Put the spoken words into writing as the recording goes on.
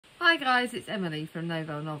Hi guys, it's Emily from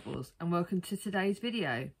Novel Novels and welcome to today's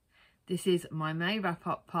video. This is my May wrap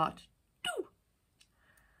up part 2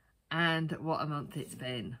 and what a month it's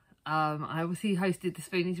been. I obviously hosted the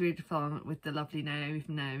Spoonies Readathon with the lovely Naomi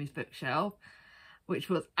from Naomi's Bookshelf, which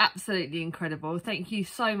was absolutely incredible. Thank you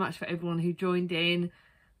so much for everyone who joined in,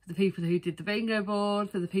 for the people who did the bingo board,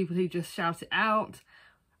 for the people who just shouted out,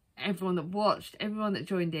 everyone that watched, everyone that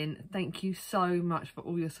joined in. Thank you so much for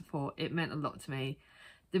all your support. It meant a lot to me.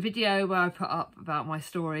 The video where I put up about my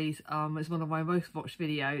stories was one of my most watched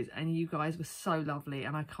videos, and you guys were so lovely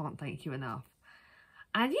and I can't thank you enough.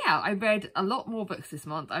 And yeah, I read a lot more books this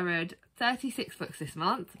month. I read 36 books this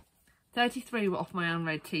month. 33 were off my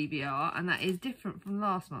unread TBR, and that is different from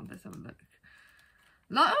last month. Let's have a look.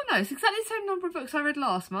 Oh no, it's exactly the same number of books I read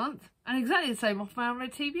last month and exactly the same off my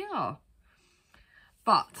unread TBR.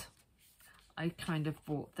 But I kind of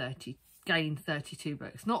gained 32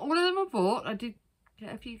 books. Not all of them were bought. I did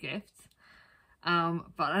get a few gifts,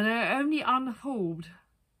 but I only unhauled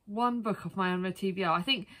one book off my unread TBR. I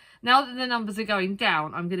think now that the numbers are going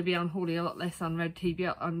down, I'm going to be unhauling a lot less unread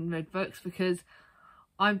books, because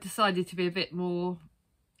I've decided to be a bit more,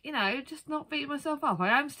 you know, just not beating myself up.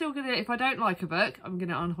 I am still going to, if I don't like a book, I'm going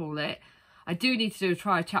to unhaul it. I do need to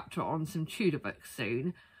try a chapter on some Tudor books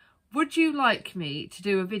soon. Would you like me to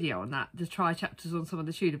do a video on that, to try chapters on some of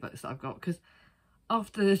the Tudor books that I've got? Because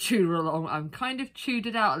after the Tudor along, I'm kind of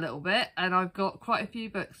Tudored out a little bit, and I've got quite a few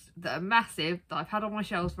books that are massive that I've had on my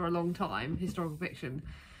shelves for a long time, historical fiction,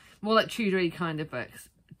 more like Tudor-y kind of books.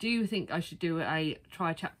 Do you think I should do a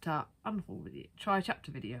try chapter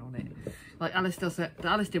video on it? Like Alice does it.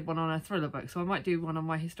 Alice did one on her thriller book, so I might do one on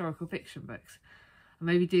my historical fiction books, and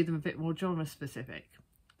maybe do them a bit more genre specific.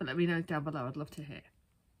 But let me know down below. I'd love to hear.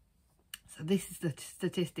 So this is the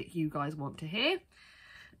statistic you guys want to hear.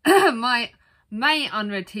 My May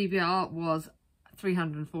unread TBR was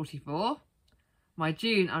 344. My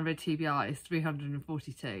June unread TBR is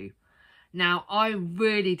 342. Now, I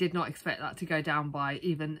really did not expect that to go down by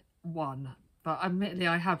even one, but admittedly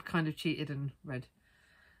I have kind of cheated and read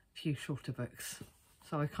a few shorter books,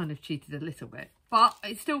 so I kind of cheated a little bit, but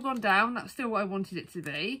it's still gone down. That's still what I wanted it to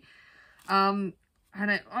be. And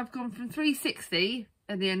I've gone from 360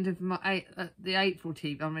 at the end of my the April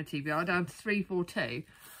unread TBR down to 342.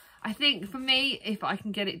 I think for me, if I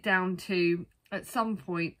can get it down to, at some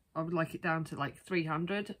point, I would like it down to like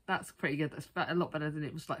 300. That's pretty good. That's a lot better than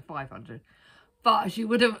it was like 500. But as you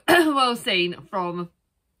would have well seen from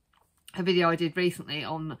a video I did recently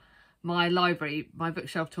on my library, my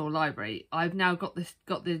bookshelf tour library, I've now got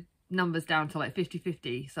the numbers down to like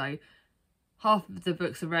 50-50. So half of the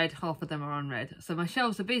books are read, half of them are unread. So my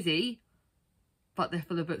shelves are busy, but they're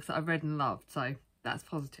full of books that I've read and loved. So that's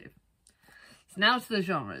positive. So now to the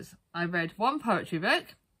genres. I read one poetry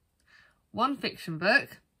book, one fiction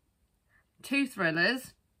book, 2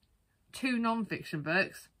 thrillers, 2 non-fiction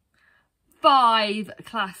books, 5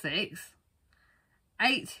 classics,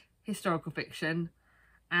 8 historical fiction,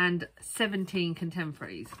 and 17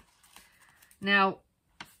 contemporaries. Now,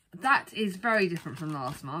 that is very different from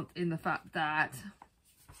last month in the fact that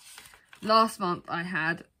last month I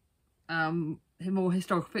had more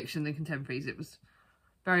historical fiction than contemporaries. It was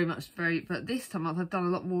but this time I've done a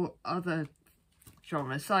lot more other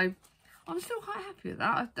genres, so I'm still quite happy with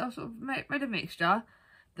that. I've sort of read a mixture.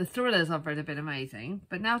 The thrillers I've read have been amazing.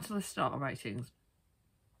 But now to the starter ratings.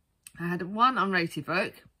 I had 1 unrated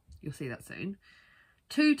book, you'll see that soon,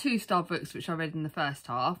 2 2-star books which I read in the first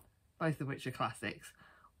half, both of which are classics.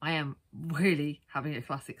 I am really having a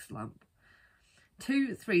classic slump.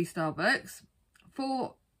 2 3-star books,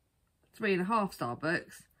 4 3.5-star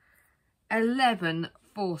books, 11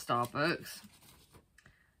 4-star books,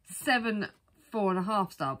 7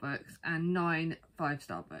 4.5-star books, and 9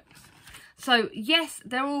 5-star books. So yes,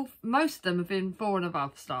 most of them have been 4 and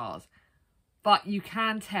above stars, but you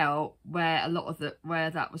can tell where a lot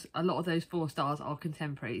of those 4 stars are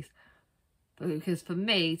contemporaries. Because for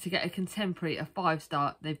me, to get a contemporary a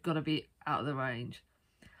 5-star, they've got to be out of the range.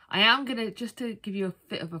 I am going to, just to give you a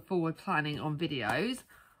bit of a forward planning on videos,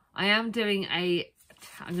 I'm going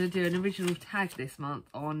to do an original tag this month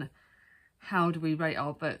on how do we rate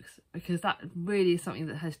our books, because that really is something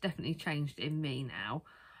that has definitely changed in me now.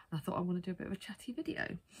 And I thought I want to do a bit of a chatty video.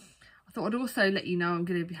 I thought I'd also let you know I'm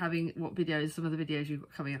going to be having some of the videos you've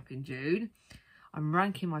got coming up in June. I'm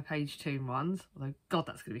ranking my page 2 ones, although God,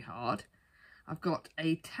 that's going to be hard. I've got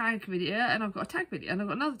a tag video, and I've got a tag video, and I've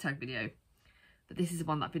got another tag video. But this is the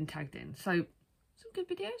one that I've been tagged in. So some good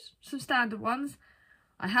videos, some standard ones.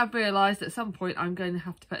 I have realised at some point I'm going to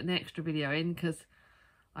have to put an extra video in, because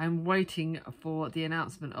I'm waiting for the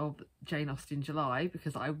announcement of Jane Austen July,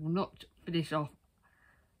 because I will not finish off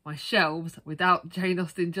my shelves without Jane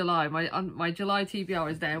Austen July. My July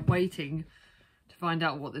TBR is there waiting to find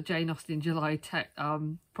out what the Jane Austen July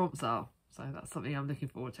prompts are. So that's something I'm looking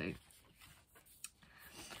forward to.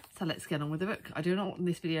 So let's get on with the book. I do not want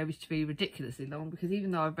this video to be ridiculously long, because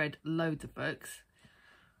even though I've read loads of books,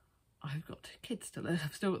 I've got kids to learn.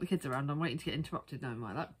 I've still got the kids around. I'm waiting to get interrupted now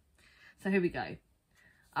like that. So here we go.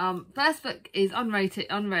 First book is unrated.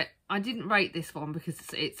 I didn't rate this one because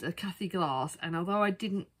it's a Cathy Glass, and although I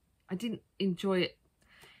didn't enjoy it.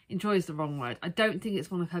 Enjoy is the wrong word. I don't think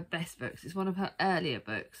it's one of her best books. It's one of her earlier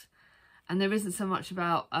books, and there isn't so much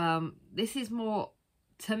about. This is more,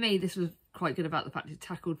 to me, this was quite good about the fact it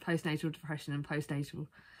tackled postnatal depression and postnatal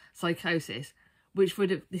psychosis, which would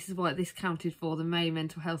have. This is why this counted for the May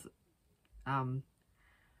mental health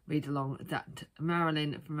read along that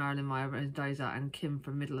Marilyn from Marilyn Meyer Mendoza and Kim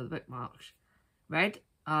from Middle of the Bookmarks read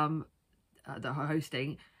that are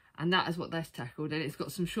hosting, and that is what that's tackled. And it's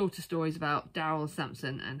got some shorter stories about Daryl,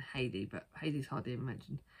 Samson and Hayley, but Hayley's hardly even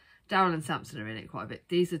mentioned. Daryl and Samson are in it quite a bit.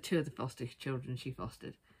 These are two of the foster children she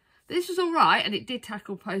fostered. This was all right, and it did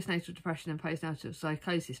tackle postnatal depression and postnatal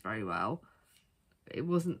psychosis very well, but it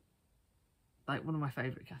wasn't like one of my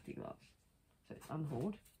favourite Cathy Glass. So it's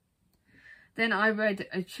unhauled. Then I read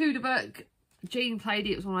a Tudor book. Jean played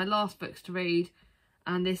it. It was one of my last books to read.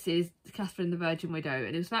 And this is Catherine the Virgin Widow.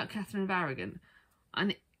 And it was about Catherine of Aragon.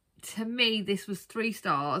 And to me, this was 3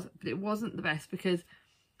 stars. But it wasn't the best because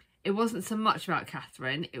it wasn't so much about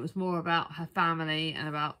Catherine. It was more about her family and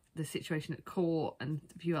about the situation at court and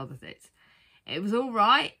a few other things. It was all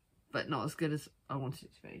right, but not as good as I wanted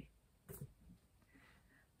it to be.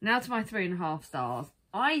 Now to my 3.5 stars.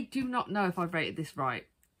 I do not know if I've rated this right.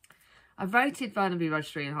 I've rated Vernon v.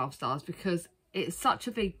 Rudge 3.5 stars because it's such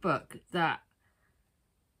a big book that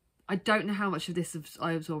I don't know how much of this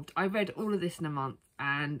I absorbed. I read all of this in a month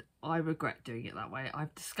and I regret doing it that way.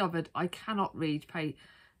 I've discovered I cannot read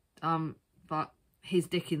but his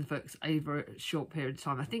Dickens books over a short period of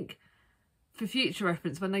time. I think for future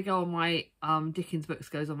reference, when they go on my Dickens books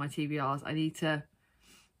goes on my TBRs, I need to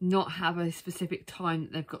not have a specific time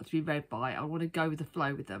that they've got to be read by. I want to go with the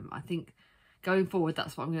flow with them. I think going forward,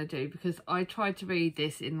 that's what I'm going to do, because I tried to read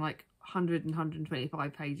this in like 100 and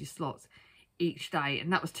 125 pages slots each day,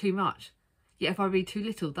 and that was too much. Yet if I read too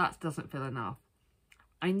little, that doesn't feel enough.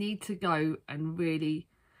 I need to go and really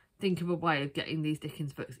think of a way of getting these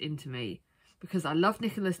Dickens books into me, because I love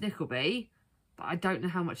Nicholas Nickleby, but I don't know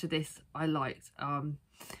how much of this I liked.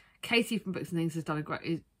 Katie from Books and Things has done a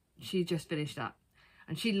great. She just finished that,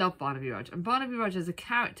 and she loved Barnaby Rudge, and Barnaby Rudge as a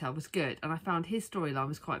character was good, and I found his storyline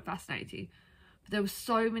was quite fascinating. But there were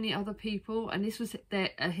so many other people, and this was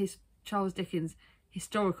his Charles Dickens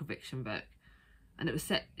historical fiction book, and it was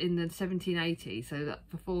set in the 1780s, so that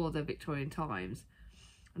before the Victorian times,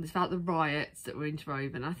 and it's about the riots that were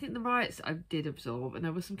interwoven. I think the riots I did absorb, and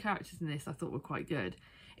there were some characters in this I thought were quite good.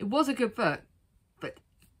 It was a good book, but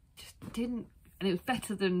just didn't, and it was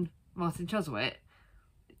better than Martin Chuzzlewit.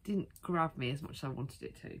 It didn't grab me as much as I wanted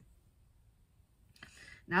it to.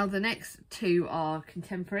 Now the next 2 are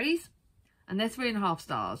contemporaries, and they're 3.5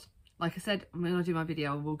 stars. Like I said, when I do my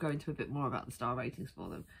video, I will go into a bit more about the star ratings for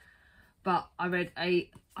them. But I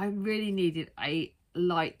really needed a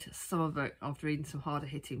light summer book after reading some harder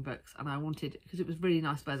hitting books, and I wanted, because it was really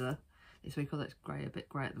nice weather this week, although it's a bit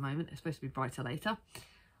grey at the moment. It's supposed to be brighter later.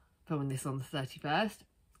 Filming this on the 31st.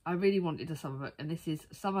 I really wanted a summer book, and this is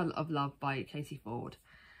Summer of Love by Katie Ford.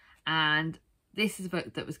 And this is a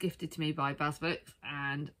book that was gifted to me by Baz Books,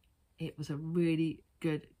 and it was a really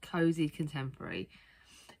good, cosy contemporary.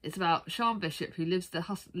 It's about Sian Bishop, who leaves the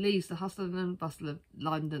hustle and bustle of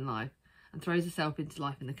London life and throws herself into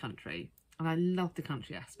life in the country. And I love the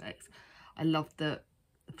country aspects. I loved the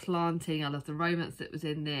planting. I loved the romance that was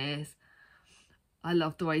in this. I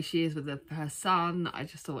loved the way she is with her son. I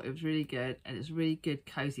just thought it was really good, and it's really good,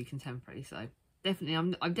 cosy contemporary. So definitely,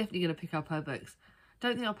 I'm definitely going to pick up her books.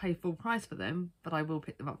 Don't think I'll pay full price for them, but I will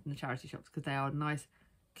pick them up from the charity shops because they are nice,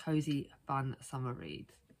 cosy, fun summer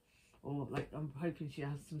reads. Or like, I'm hoping she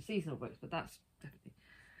has some seasonal books, but that's definitely.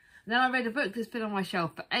 And then I read a book that's been on my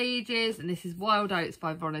shelf for ages, and this is Wild Oats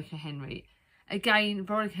by Veronica Henry. Again,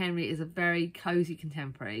 Veronica Henry is a very cosy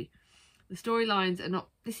contemporary. The storylines are not,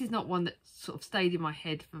 this is not one that sort of stayed in my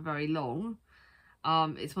head for very long.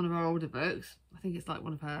 It's one of her older books. I think it's like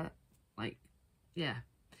one of her, like, yeah.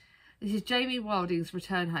 This is Jamie Wilding's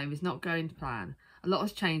return home is not going to plan. A lot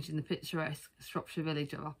has changed in the picturesque Shropshire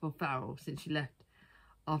village of Upper Farrell since she left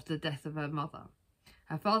after the death of her mother.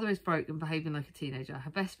 Her father is broke and behaving like a teenager. Her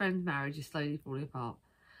best friend's marriage is slowly falling apart.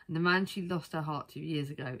 And the man she lost her heart to years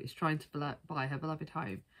ago is trying to buy her beloved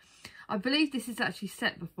home. I believe this is actually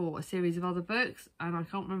set before a series of other books, and I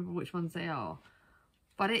can't remember which ones they are.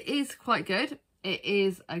 But it is quite good. It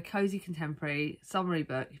is a cosy contemporary summary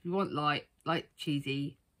book. If you want light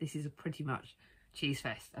cheesy, this is a pretty much cheese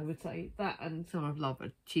fest. I would say that and Summer of Love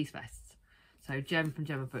are cheese fests. So Gem from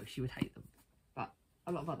Gemma Books, you would hate them. But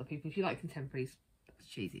a lot of other people, if you like contemporaries, that's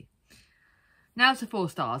cheesy. Now to 4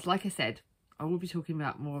 stars. Like I said, I will be talking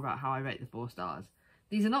more about how I rate the 4 stars.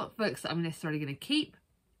 These are not books that I'm necessarily going to keep,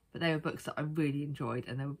 but they were books that I really enjoyed,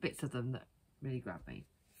 and there were bits of them that really grabbed me.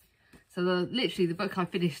 So literally the book I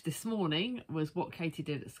finished this morning was What Katie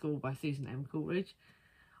Did at School by Susan M. Coleridge.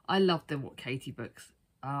 I love the What Katie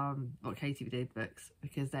Did books,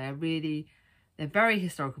 because they're very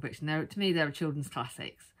historical fiction. To me, they're children's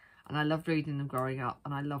classics, and I loved reading them growing up,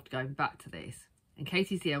 and I loved going back to this. And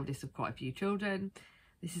Katie's the eldest of quite a few children.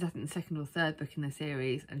 This is, I think, the 2nd or 3rd book in the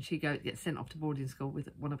series, and she gets sent off to boarding school with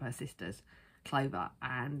one of her sisters, Clover,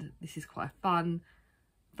 and this is quite a fun,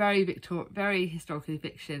 very historically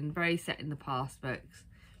fiction, very set in the past books.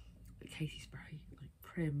 But Katie's very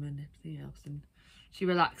prim and everything else, and she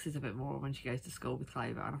relaxes a bit more when she goes to school with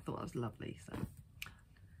Clover, and I thought that was lovely. So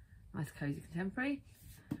nice cosy contemporary.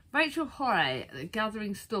 Rachel Horay, The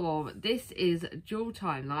Gathering Storm. This is dual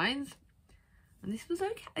timelines, and this was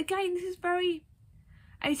okay. Again, this is very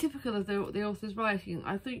atypical of the author's writing.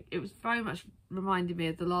 I think it was very much reminded me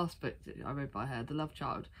of the last book that I read by her, The Love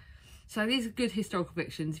Child. So these are good historical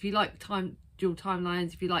fictions. If you like dual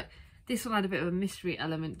timelines, if you like, this one had a bit of a mystery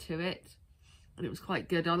element to it, and it was quite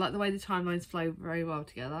good. I like the way the timelines flow very well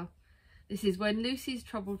together. This is when Lucy's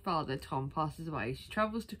troubled father, Tom, passes away. She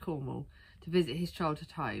travels to Cornwall to visit his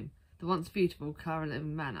childhood home, the once beautiful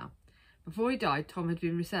Caroline Manor. Before he died, Tom had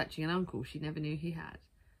been researching an uncle she never knew he had.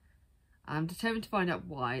 Determined to find out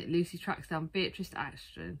why, Lucy tracks down Beatrice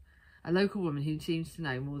Ashton, a local woman who seems to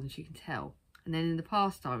know more than she can tell. And then in the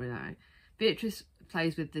past time, Beatrice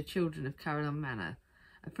plays with the children of Caroline Manor,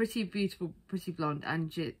 a pretty blonde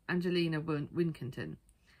Angelina Winkenton.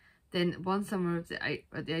 Then one summer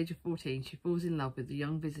at the age of 14, she falls in love with the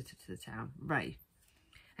young visitor to the town, Ray.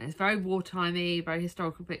 And it's very wartimey, very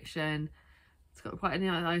historical fiction. It's got quite a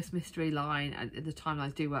nice mystery line, and the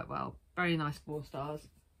timelines do work well. Very nice 4 stars.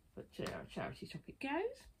 But charity shop it goes.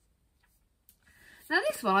 Now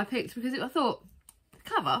this one I picked because I thought, the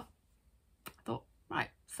cover, right,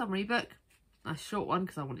 summary book. Nice short one,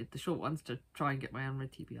 because I wanted the short ones to try and get my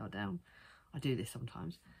unread TBR down. I do this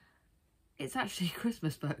sometimes. It's actually a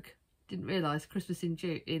Christmas book. Didn't realise Christmas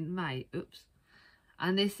in May. Oops.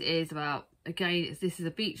 And this is about, again, this is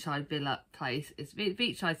a beachside villa place. It's a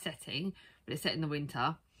beachside setting, but it's set in the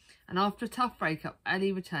winter. And after a tough breakup,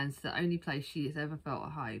 Ellie returns to the only place she has ever felt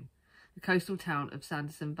at home, the coastal town of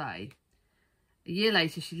Sanderson Bay. A year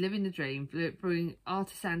later, she's living the dream, brewing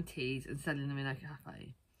artisan teas and selling them in a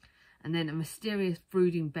cafe. And then a mysterious,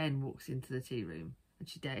 brooding Ben walks into the tea room, and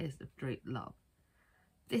she dares to drink love.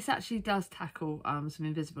 This actually does tackle some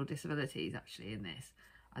invisible disabilities, actually, in this.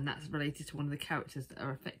 And that's related to one of the characters that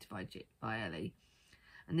are affected by Ellie.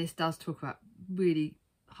 And this does talk about really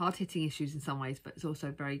hard-hitting issues in some ways, but it's also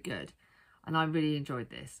very good. And I really enjoyed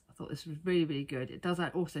this. I thought this was really, really good. It does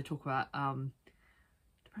also talk about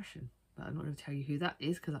depression, but I'm not going to tell you who that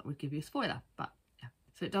is because that would give you a spoiler. But yeah,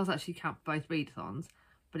 so it does actually count for both readathons,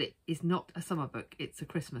 but it is not a summer book. It's a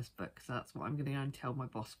Christmas book. So that's what I'm going to go and tell my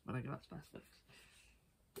boss when I go back to Bass Books.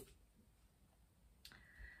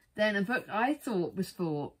 Then a book I thought was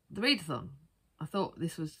for the readathon. I thought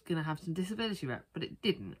this was going to have some disability rep, but it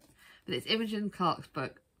didn't. But it's Imogen Clark's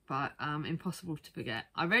book by Impossible to Forget.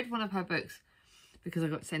 I read one of her books because I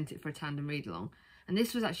got sent it for a tandem read along, and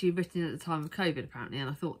this was actually written at the time of COVID apparently, and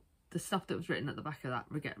I thought the stuff that was written at the back of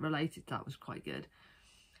that related to that was quite good.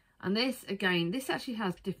 And this, again, this actually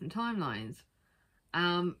has different timelines.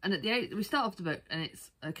 And at we start off the book and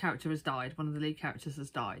it's a character has died, one of the lead characters has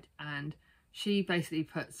died, and she basically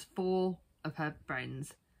puts 4 of her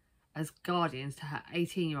friends as guardians to her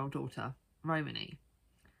 18-year-old daughter, Romany.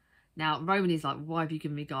 Now, Romany's like, why have you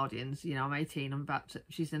given me guardians? You know, I'm 18,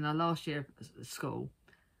 she's in her last year of school.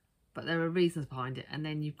 But there are reasons behind it. And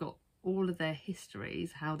then you've got all of their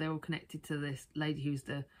histories, how they're all connected to this lady who's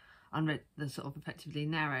the sort of effectively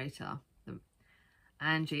narrator,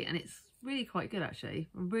 Angie. And it's really quite good, actually.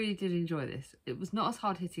 I really did enjoy this. It was not as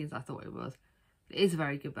hard-hitting as I thought it was. But it is a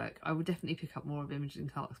very good book. I would definitely pick up more of Imogen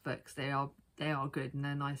Clark's books. They are good and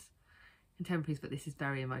they're nice contemporaries, but this is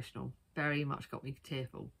very emotional. Very much got me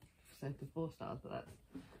tearful. So for 4 stars, but that's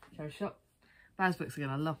charity shop. Baz Books are going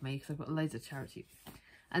to love me because I've got loads of charity.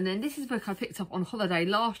 And then this is a book I picked up on holiday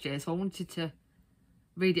last year, so I wanted to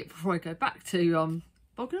read it before I go back to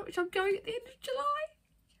Bognor, which I'm going at the end of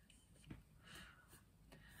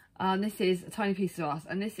This is A Tiny Piece of Us,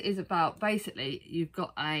 and this is about, basically, you've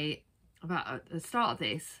got at the start of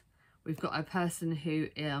this, we've got a person who,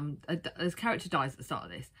 this character dies at the start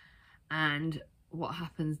of this, and what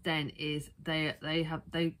happens then is their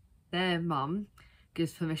mum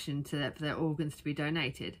gives permission for their organs to be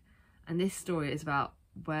donated, and this story is about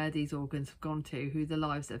where these organs have gone to, who the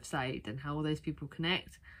lives they've saved, and how all those people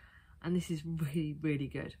connect. And this is really, really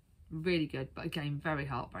good, but again, very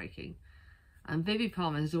heartbreaking. And Vivi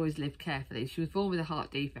Palmer has always lived carefully. She was born with a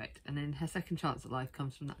heart defect, and then her second chance at life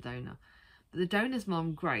comes from that donor. But the donor's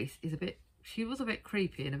mum, Grace, she was a bit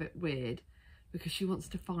creepy and a bit weird, because she wants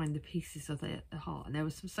to find the pieces of the heart. And there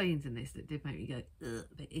were some scenes in this that did make me go, ugh,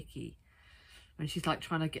 a bit icky. When she's like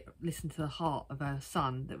trying to listen to the heart of her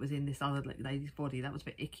son that was in this other lady's body. That was a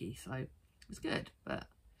bit icky, so it was good. But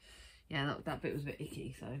yeah, that bit was a bit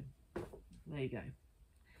icky, so there you go.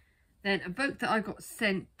 Then a book that I got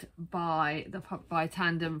sent by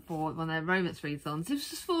Tandem for one of their romance readathons. It was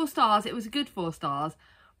just 4 stars. It was a good 4 stars,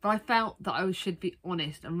 but I felt that I should be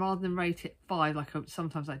honest, and rather than rate it 5, like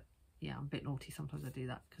sometimes I'm a bit naughty. Sometimes I do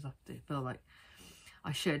that because I feel like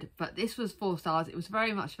I should. But this was 4 stars. It was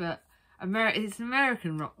very much of it's an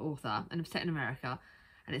American author, and it's set in America,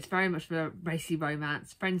 and it's very much of a racy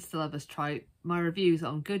romance, friends to lovers trope. My reviews are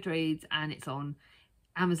on Goodreads, and it's on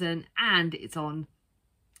Amazon, and it's on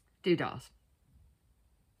Doodars,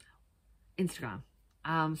 Instagram.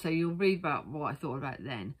 So you'll read about what I thought about it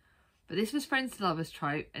then. But this was friends to lovers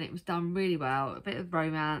trope, and it was done really well. A bit of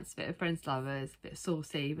romance, a bit of friends to lovers, a bit of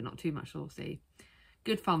saucy, but not too much saucy.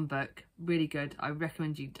 Good fun book, really good. I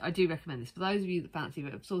do recommend this for those of you that fancy a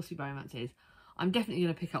bit of saucy romances. I'm definitely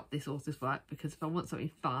going to pick up this author's work, because if I want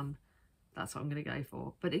something fun, that's what I'm going to go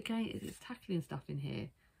for. But again, it's tackling stuff in here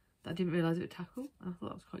that I didn't realise it would tackle, and I thought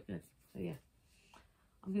that was quite good. So yeah,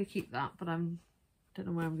 I'm going to keep that, but I don't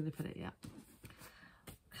know where I'm going to put it yet.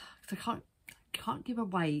 Because I can't give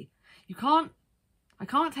away. I don't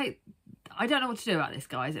know what to do about this,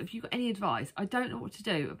 guys. If you've got any advice, I don't know what to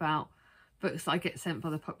do about books that I get sent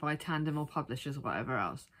by Tandem or publishers or whatever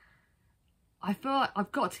else. I feel like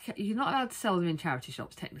I've got to. You're not allowed to sell them in charity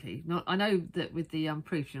shops, technically. I know that with the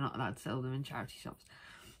proofs, you're not allowed to sell them in charity shops.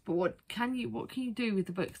 But what can you do with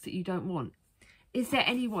the books that you don't want? Is there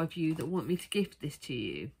any one of you that want me to gift this to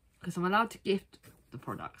you? Because I'm allowed to gift the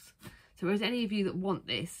products. So is any of you that want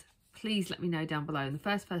this, please let me know down below, and the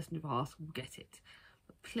first person to ask will get it.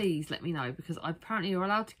 But please let me know, because apparently you're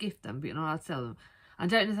allowed to gift them, but you're not allowed to sell them. I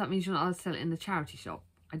don't know if that means you're not allowed to sell it in the charity shop.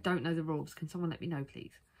 I don't know the rules. Can someone let me know,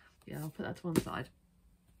 please? Yeah, I'll put that to one side,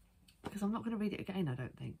 because I'm not going to read it again, I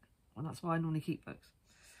don't think. Well, that's why I normally keep books.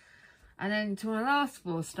 And then to my last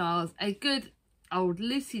 4 stars, a good old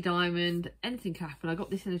Lucy Diamond, Anything Can Happen. I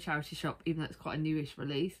got this in a charity shop, even though it's quite a newish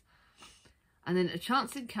release. And then A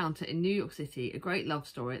Chance Encounter in New York City, a great love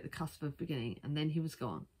story at the cusp of beginning, and then he was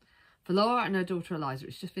gone. For Laura and her daughter Eliza,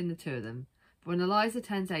 it's just been the 2 of them. But when Eliza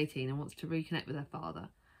turns 18 and wants to reconnect with her father,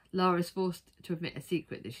 Laura is forced to admit a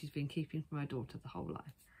secret that she's been keeping from her daughter the whole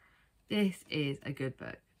life. This is a good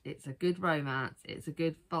book. It's a good romance. It's a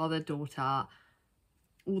good father-daughter,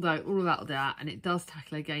 all about that, and it does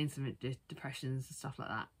tackle again some depressions and stuff like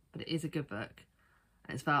that. But it is a good book,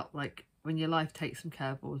 and it's about like when your life takes some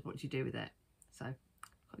curveballs, what do you do with it? So,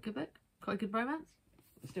 quite a good book, quite a good romance.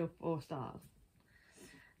 Still 4 stars.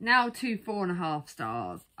 Now to 4.5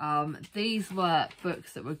 stars. These were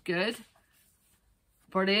books that were good,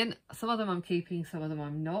 brilliant. Some of them I'm keeping, some of them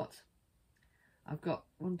I'm not. I've got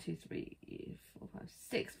 1, 2, 3, 4, 5,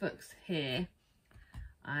 6 books here,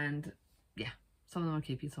 and yeah, some of them I'm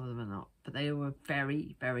keeping, some of them are not, but they were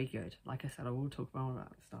very, very good. Like I said, I will talk more about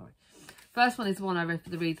the story. First one is the one I read for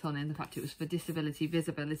the readathon, in fact it was for disability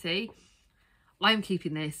visibility. I'm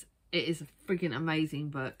keeping this. It is a friggin' amazing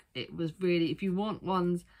book. It was really, if you want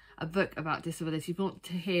a book about disability, if you want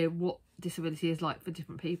to hear what disability is like for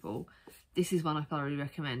different people, this is one I thoroughly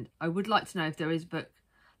recommend. I would like to know if there is a book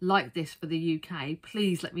like this for the UK.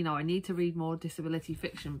 Please let me know. I need to read more disability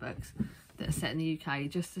fiction books that are set in the UK,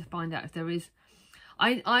 just to find out if there is.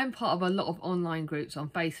 I'm part of a lot of online groups on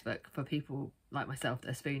Facebook for people like myself that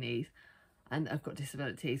are Spoonies and have got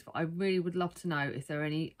disabilities, but I really would love to know if there are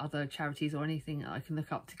any other charities or anything that I can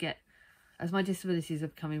look up to get, as my disabilities are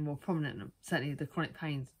becoming more prominent, and certainly the chronic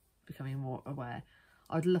pain's becoming more aware.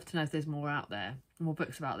 I'd love to know if there's more out there, more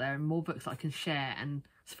books about there, and more books I can share and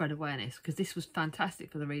spread awareness, because this was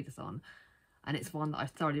fantastic for the readathon, and it's one that I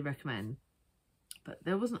thoroughly recommend. But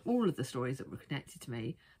there wasn't all of the stories that were connected to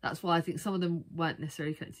me. That's why I think some of them weren't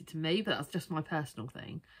necessarily connected to me, but that's just my personal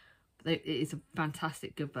thing. But it is a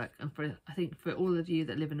fantastic good book, and I think for all of you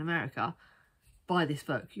that live in America, buy this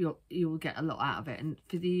book. You will get a lot out of it. And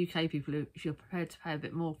for the UK people, if you're prepared to pay a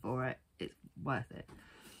bit more for it, it's worth it.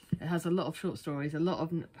 It has a lot of short stories, a lot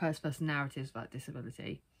of first-person narratives about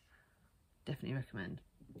disability. Definitely recommend.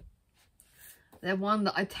 Then one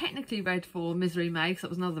that I technically read for Misery May, because that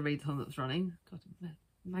was another readathon that was running. God,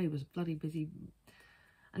 May was bloody busy.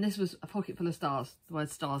 And this was A Pocket Full of Stars. The word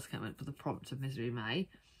stars came out for the prompt of Misery May.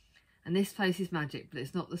 And this place is magic, but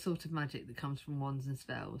it's not the sort of magic that comes from wands and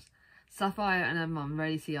spells. Sapphire and her mum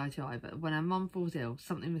rarely see eye to eye, but when her mum falls ill,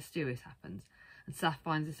 something mysterious happens, and Saph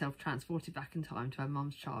finds herself transported back in time to her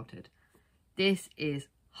mum's childhood. This is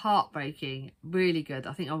heartbreaking, really good.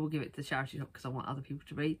 I think I will give it to the charity shop because I want other people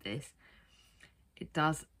to read this. It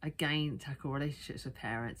does, again, tackle relationships with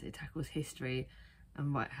parents. It tackles history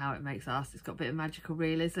and how it makes us. It's got a bit of magical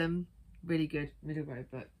realism. Really good middle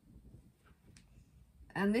grade book.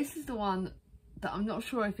 And this is the one that I'm not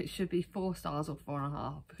sure if it should be 4 stars or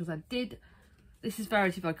 4.5, because this is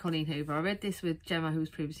Verity by Colleen Hoover. I read this with Gemma, who was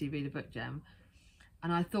previously Read a Book Gem,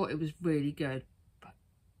 and I thought it was really good, but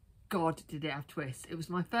God, did it have twists. It was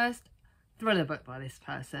my first thriller book by this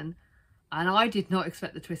person, and I did not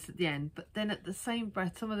expect the twist at the end, but then at the same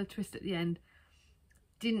breath, some of the twists at the end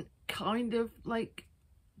didn't kind of like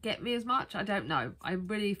get me as much. I don't know. I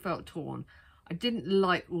really felt torn. I didn't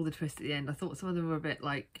like all the twists at the end. I thought some of them were a bit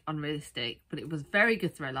like unrealistic, but it was very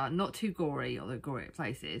good thriller, not too gory, although gory at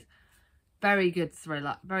places. Very good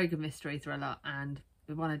thriller, very good mystery thriller, and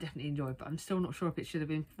the one I definitely enjoyed, but I'm still not sure if it should have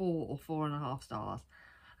been 4 or 4.5 stars.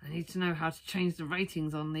 I need to know how to change the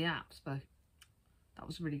ratings on the apps, but that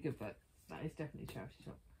was a really good book. That is definitely a charity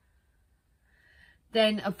shop.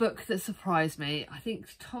 Then a book that surprised me. I think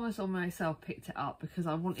Thomas or myself picked it up because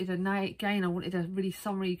I wanted I wanted a really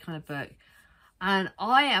summary kind of book. And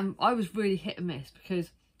I was really hit and miss because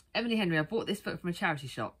Emily Henry, I bought this book from a charity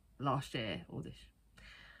shop last year, or this.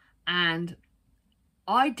 And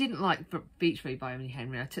I didn't like Beach Read by Emily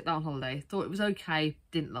Henry. I took that on holiday, thought it was okay,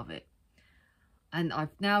 didn't love it. And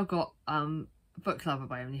I've now got Book Lover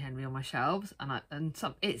by Emily Henry on my shelves, and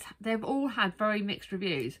they've all had very mixed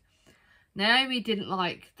reviews. Naomi didn't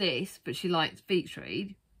like this, but she liked Beach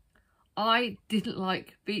Read. I didn't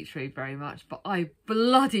like Beach Read very much, but I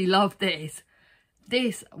bloody loved this.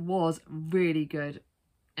 This was really good.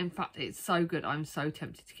 In fact, it's so good. I'm so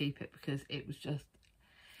tempted to keep it because it was just,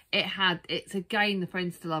 it's again the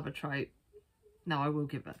friends to lover trope. No, I will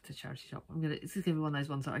give that to charity shop. This is gonna be one of those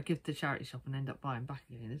ones that I give to charity shop and end up buying back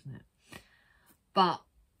again, isn't it? But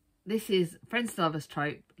this is friends to lovers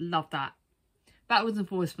trope. Love that. Backwards and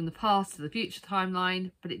forwards from the past to the future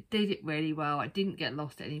timeline, but it did it really well. I didn't get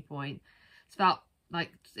lost at any point. It's about,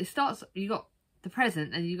 like, it starts, you got the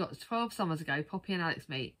present, and you got 12 summers ago, Poppy and Alex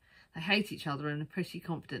meet. They hate each other and are pretty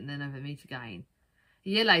confident they never meet again. A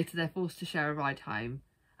year later, they're forced to share a ride home,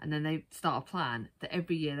 and then they start a plan that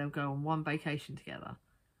every year they'll go on one vacation together.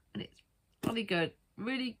 And it's really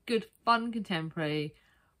good, fun contemporary.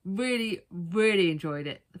 Really, really enjoyed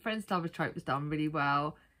it. The friends to lover trope was done really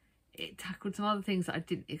well. It tackled some other things that I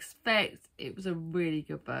didn't expect. It was a really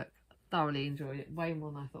good book. I thoroughly enjoyed it, way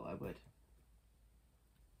more than I thought I would.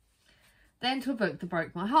 Then to a book that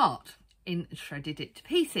broke my heart in Shredded It to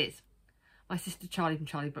Pieces. My sister Charlie from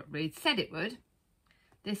Charlie Book Reads said it would.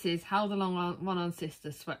 This is How the One-Armed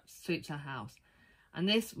Sister Sweeps Her House. And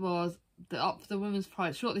this was up for the Women's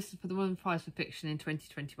Prize, shortlisted for the Women's Prize for Fiction in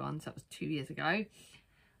 2021, so that was 2 years ago.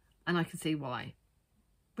 And I can see why.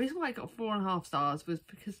 The reason why I got 4.5 stars was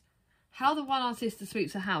because How the One-Armed Sister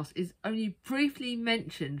Sweeps Her House is only briefly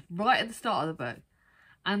mentioned right at the start of the book.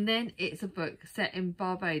 And then it's a book set in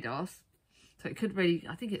Barbados. So it could really,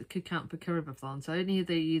 I think it could count for Caribathon. So any of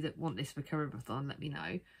you that want this for Caribathon, let me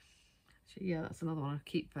know. So yeah, that's another one I'll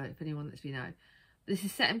keep for if anyone lets me know. This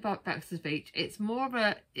is set in Baxter's Beach. It's more of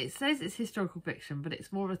a, it says it's historical fiction, but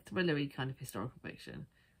it's more of a thrillery kind of historical fiction.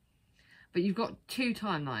 But you've got 2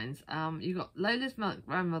 timelines. You've got Lola's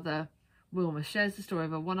grandmother, Wilma, shares the story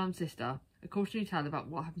of her one-armed sister, a cautionary tale about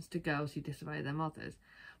what happens to girls who disobey their mothers.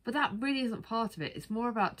 But that really isn't part of it. It's more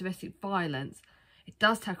about domestic violence. It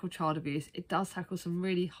does tackle child abuse. It does tackle some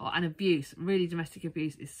really hard, and abuse, really domestic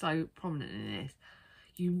abuse is so prominent in this.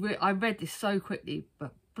 I read this so quickly,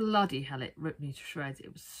 but bloody hell, it ripped me to shreds.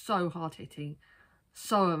 It was so hard-hitting,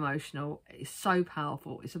 so emotional. It's so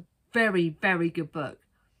powerful. It's a very, very good book.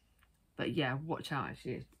 But yeah, watch out,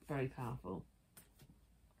 actually, it's very powerful.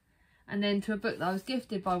 And then to a book that I was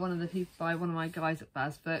gifted by one of my guys at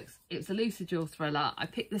Baz Books. It was a Lisa Jewell thriller. I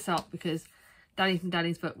picked this up because Danny from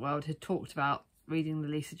Danny's Book World had talked about reading the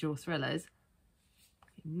Lisa Jewell thrillers.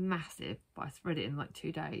 Massive, but I read it in like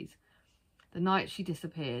 2 days. The Night She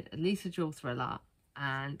Disappeared, a Lisa Jewell thriller,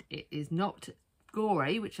 and it is not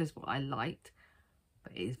gory, which is what I liked,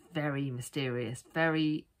 but it is very mysterious,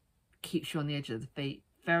 very keeps you on the edge of the feet,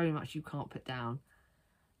 very much you can't put down.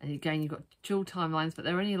 And again, you've got dual timelines, but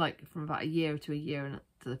they're only like from about a year to a year into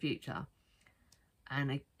the future. And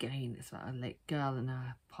again, it's about a girl and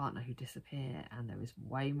her partner who disappear, and there is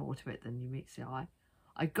way more to it than you meet the eye.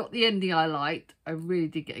 I got the ending I liked. I really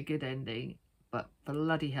did get a good ending, but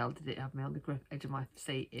bloody hell did it have me on the edge of my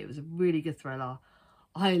seat. It was a really good thriller.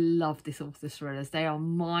 I love this author's thrillers. They are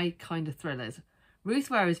my kind of thrillers. Ruth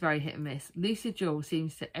Ware is very hit and miss. Lucy Jewell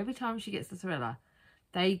seems to, every time she gets the thriller,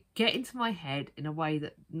 they get into my head in a way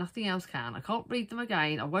that nothing else can. I can't read them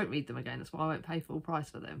again. I won't read them again. That's why I won't pay full price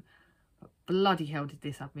for them. But bloody hell did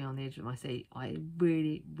this have me on the edge of my seat. I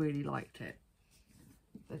really, really liked it.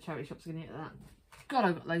 The charity shop's going to get that. God,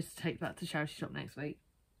 I've got loads to take back to charity shop next week.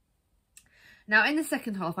 Now, in the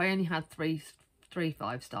second half, I only had three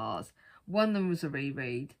 5 stars. One of them was a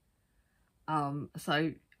reread.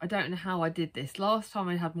 So I don't know how I did this. Last time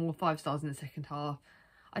I had more 5 stars in the second half.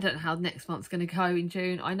 I don't know how next month's going to go in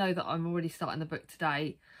June. I know that I'm already starting the book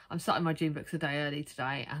today. I'm starting my June books a day early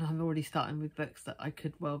today, and I'm already starting with books that I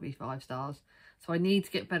could well be 5 stars. So I need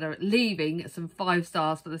to get better at leaving some 5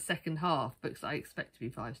 stars for the second half, books that I expect to be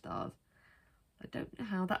 5 stars. I don't know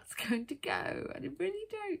how that's going to go. I really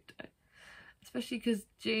don't. Especially because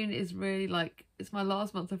June is really like, it's my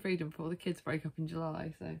last month of freedom before the kids break up in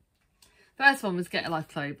July. So first one was Get a Life,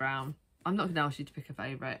 Chloe Brown. I'm not going to ask you to pick a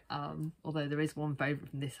favourite, although there is one favourite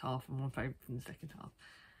from this half and one favourite from the second half.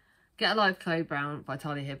 Get a Life, Chloe Brown by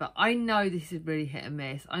Talia Hibbert. I know this is really hit and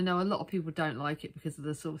miss. I know a lot of people don't like it because of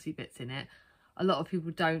the saucy bits in it. A lot of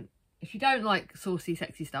people don't. If you don't like saucy,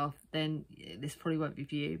 sexy stuff, then this probably won't be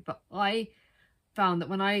for you. But I found that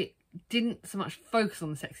when I didn't so much focus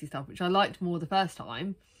on the sexy stuff, which I liked more the first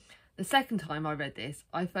time, the second time I read this,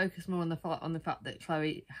 I focused more on the fact that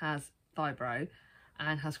Chloe has fibro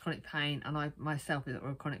and has chronic pain, and I myself is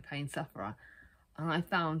a chronic pain sufferer, and I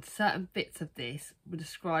found certain bits of this were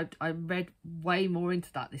described. I read way more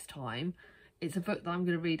into that this time. It's a book that I'm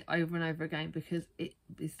going to read over and over again because it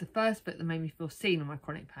is the first book that made me feel seen on my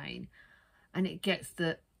chronic pain, and it gets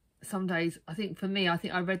that some days, I think for me, I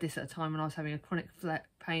think I read this at a time when I was having a chronic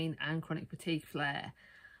pain and chronic fatigue flare,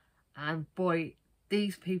 and boy,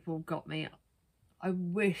 these people got me.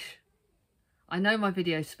 I know my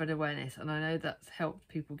videos spread awareness, and I know that's helped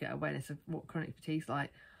people get awareness of what chronic fatigue's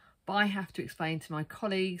like, but I have to explain to my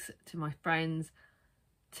colleagues, to my friends,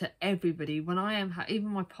 to everybody, when I am, even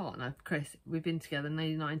my partner, Chris, we've been together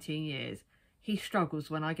nearly 19 years, he struggles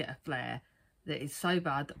when I get a flare that is so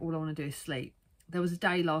bad that all I want to do is sleep. There was a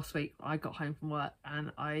day last week I got home from work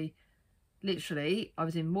and I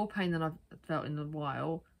was in more pain than I've felt in a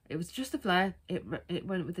while. It was just a flare. It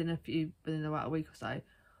went within about a week or so.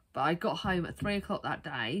 But I got home at 3 o'clock that day.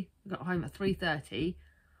 I got home at 3:30.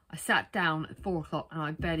 I sat down at 4 o'clock and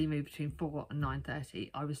I barely moved between 4 and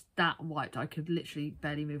 9:30. I was that wiped. I could literally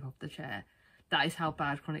barely move off the chair. That is how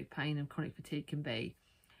bad chronic pain and chronic fatigue can be.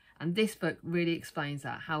 And this book really explains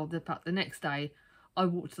that. How the next day I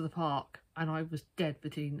walked to the park and I was dead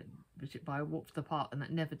by a walk to the park, and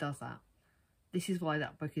that never does that. This is why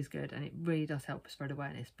that book is good, and it really does help spread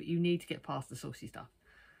awareness. But you need to get past the saucy stuff,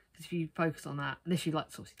 because if you focus on that, unless you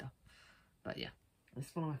like saucy stuff. But yeah,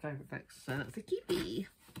 it's one of my favourite books, so that's a keepy.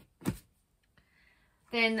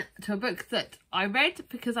 Then to a book that I read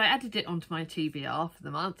because I added it onto my TBR for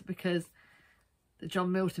the month, because the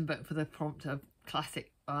John Milton book for the prompt of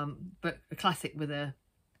classic book, a classic with a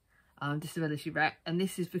disability rep, and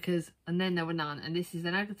this is because And Then There Were None, and this is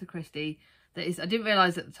an Agatha Christie that is, I didn't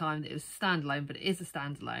realise at the time that it was a standalone, but it is a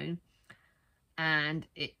standalone, and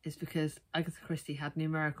it is because Agatha Christie had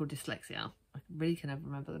numerical dyslexia. I really can never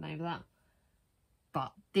remember the name of that,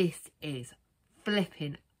 but this is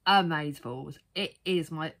flipping amazeballs. It is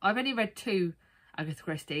I've only read 2 Agatha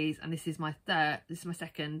Christie's, and this is my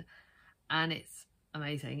second, and it's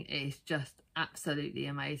amazing. It is just absolutely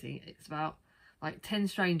amazing. It's about like 10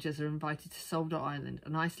 strangers are invited to Solder Island,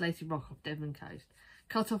 an isolated rock off Devon coast,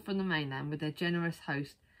 cut off from the mainland with their generous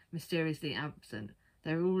host mysteriously absent.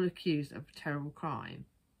 They're all accused of a terrible crime,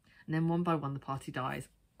 and then one by one the party dies.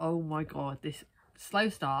 Oh my god, this slow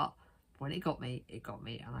start, when it got me,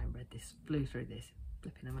 and I read this, flew through this,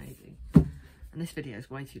 flipping amazing. And this video is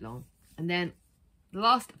way too long. And then the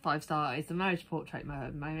last 5-star is The Marriage Portrait by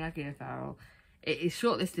Maggie O'Farrell. It is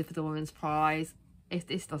shortlisted for the Women's Prize. If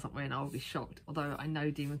this doesn't win, I will be shocked, although I know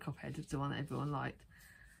Demon Cophead is the one that everyone liked.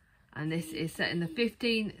 And this is set in the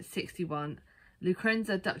 1561.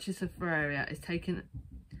 Lucrezia, Duchess of Ferrara, is taken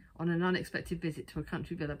on an unexpected visit to a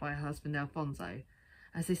country villa by her husband Alfonso.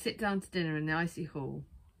 As they sit down to dinner in the icy hall,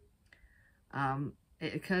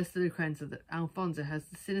 it occurs to Lucrezia that Alfonso has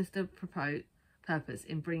the sinister purpose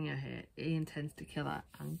in bringing her here. He intends to kill her,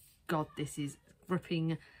 and God, this is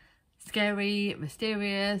gripping, scary,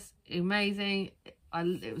 mysterious, amazing.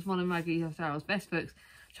 It was one of Maggie O'Farrell's best books.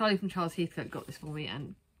 Charlie from Charles Heathcote got this for me,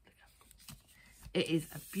 and it is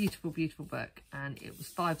a beautiful, beautiful book, and it was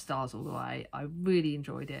 5 stars all the way. I really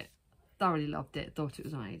enjoyed it, thoroughly loved it, thought it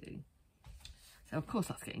was amazing. So of course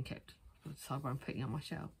that's getting kept. I'll decide where I'm putting it on my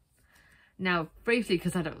shelf. Now, briefly,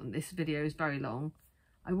 because this video is very long,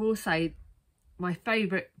 I will say my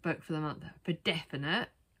favourite book for the month, for definite,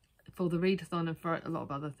 for the readathon and for a lot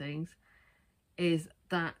of other things, is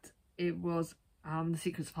that it was The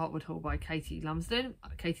Secrets of Heartwood Hall by Katie Lumsden.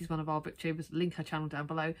 Katie's one of our booktubers. Link her channel down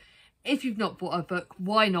below. If you've not bought her book,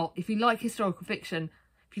 why not? If you like historical fiction,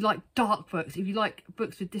 if you like dark books, if you like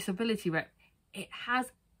books with disability rep, it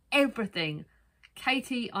has everything.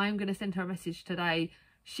 Katie, I'm going to send her a message today.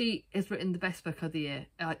 She has written the best book of the year.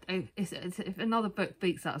 If another book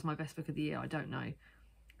beats that as my best book of the year, I don't know.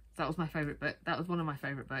 That was my favourite book. That was one of my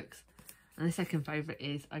favourite books. And the second favourite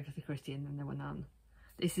is Agatha Christie and Then There Were None.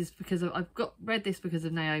 This is because I've read this because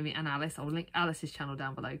of Naomi and Alice. I'll link Alice's channel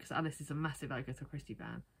down below because Alice is a massive Agatha Christie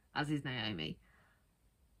fan, as is Naomi.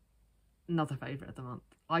 Another favourite of the month.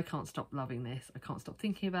 I can't stop loving this. I can't stop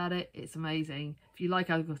thinking about it. It's amazing. If you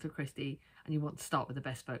like Agatha Christie and you want to start with the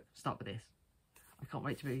best book, start with this. I can't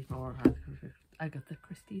wait to read more of Agatha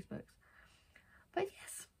Christie's books. But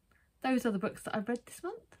yes, those are the books that I've read this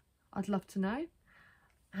month. I'd love to know.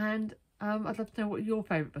 And I'd love to know what your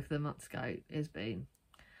favourite book of the month has been.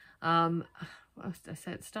 What else did I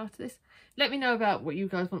say at the start of this? Let me know about what you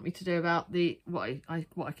guys want me to do about what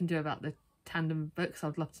I can do about the tandem books.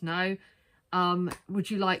 I'd love to know.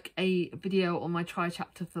 Would you like a video on my try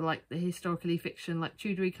chapter for like the historically fiction, like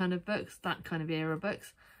Tudory kind of books, that kind of era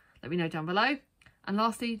books? Let me know down below. And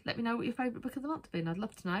lastly, let me know what your favourite book of the month has been. I'd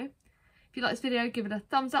love to know. If you like this video, give it a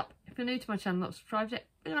thumbs up. If you're new to my channel, not subscribed yet,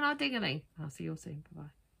 bring on our ding-a-ling. I'll see you all soon. Bye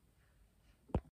bye.